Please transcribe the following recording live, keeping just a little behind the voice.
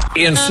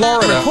In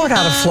Florida, Report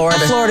out of Florida.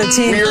 Florida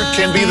team. weird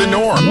can be the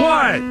norm.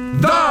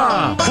 What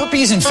the?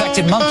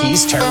 Herpes-infected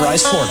monkeys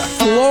terrorize Florida.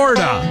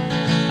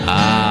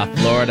 Florida.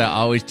 Florida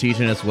always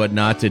teaching us what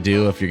not to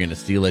do if you're going to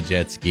steal a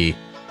jet ski.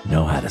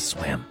 Know how to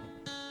swim.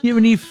 You have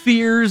any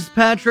fears,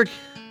 Patrick?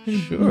 Any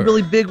Sure.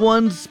 really big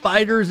ones?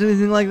 Spiders,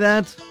 anything like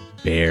that?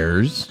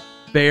 Bears.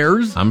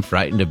 Bears? I'm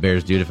frightened of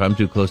bears, dude. If I'm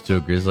too close to a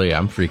grizzly,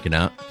 I'm freaking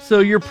out. So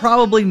you're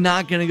probably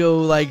not going to go,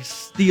 like,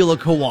 steal a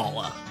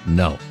koala.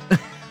 No.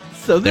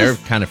 So They're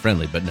this, kind of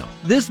friendly, but no.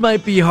 this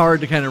might be hard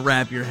to kind of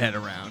wrap your head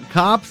around.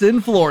 Cops in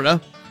Florida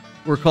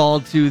were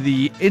called to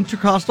the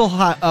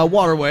Intercoastal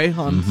Waterway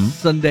on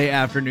Sunday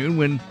afternoon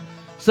when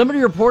somebody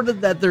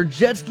reported that their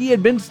jet ski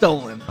had been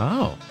stolen.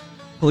 Oh.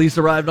 Police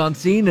arrived on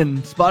scene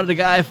and spotted a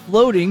guy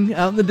floating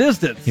out in the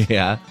distance.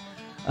 Yeah.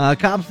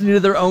 Cops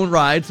needed their own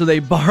ride, so they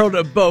borrowed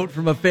a boat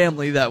from a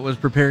family that was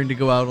preparing to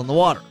go out on the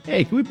water.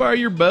 Hey, can we borrow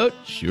your boat?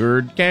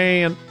 Sure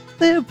can.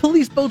 They have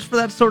police boats for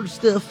that sort of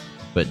stuff.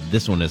 But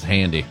this one is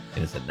handy.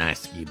 It's a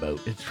nice ski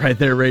boat. It's right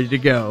there ready to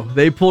go.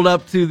 They pulled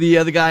up to the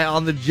other guy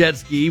on the jet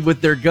ski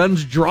with their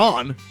guns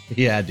drawn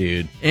Yeah,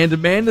 dude. and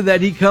demanded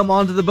that he come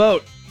onto the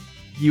boat.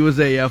 He was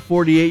a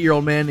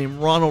 48-year-old man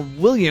named Ronald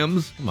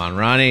Williams. Come on,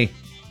 Ronnie.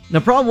 The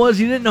problem was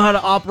he didn't know how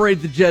to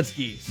operate the jet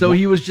ski, so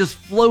he was just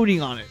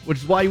floating on it, which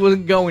is why he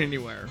wasn't going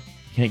anywhere.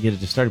 Can't get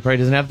it to start. He probably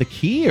doesn't have the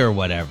key or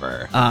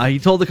whatever. He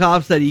told the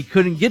cops that he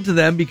couldn't get to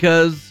them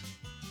because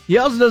he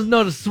also doesn't know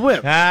how to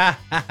swim.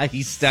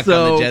 He's stuck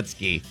So- on the jet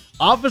ski.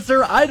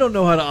 Officer, I don't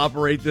know how to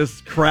operate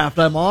this craft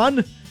I'm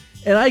on,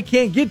 and I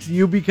can't get to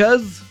you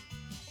because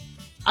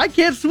I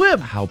can't swim.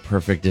 How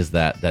perfect is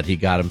that he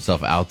got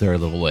himself out there a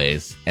little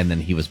ways, and then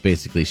he was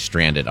basically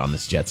stranded on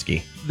this jet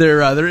ski.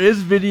 There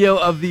is video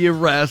of the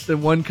arrest,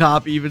 and one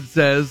cop even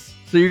says,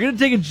 "So you're going to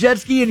take a jet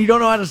ski and you don't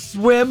know how to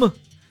swim?"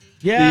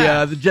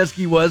 The jet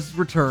ski was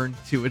returned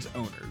to its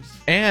owners.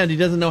 And he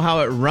doesn't know how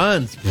it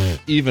runs.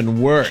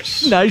 Even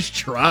worse. Nice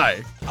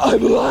try.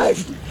 I'm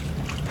alive.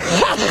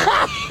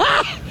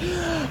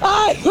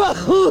 I'm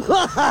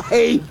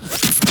alive.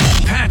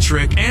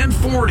 Patrick and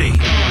 40.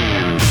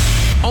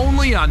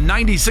 Only on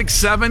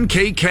 96.7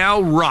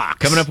 KCal Rocks.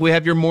 Coming up, we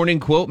have your morning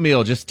quote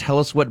meal. Just tell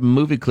us what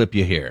movie clip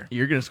you hear.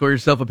 You're going to score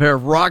yourself a pair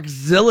of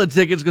Rockzilla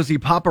tickets to go see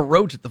Papa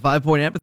Roach at the 5 Point Amphitheater.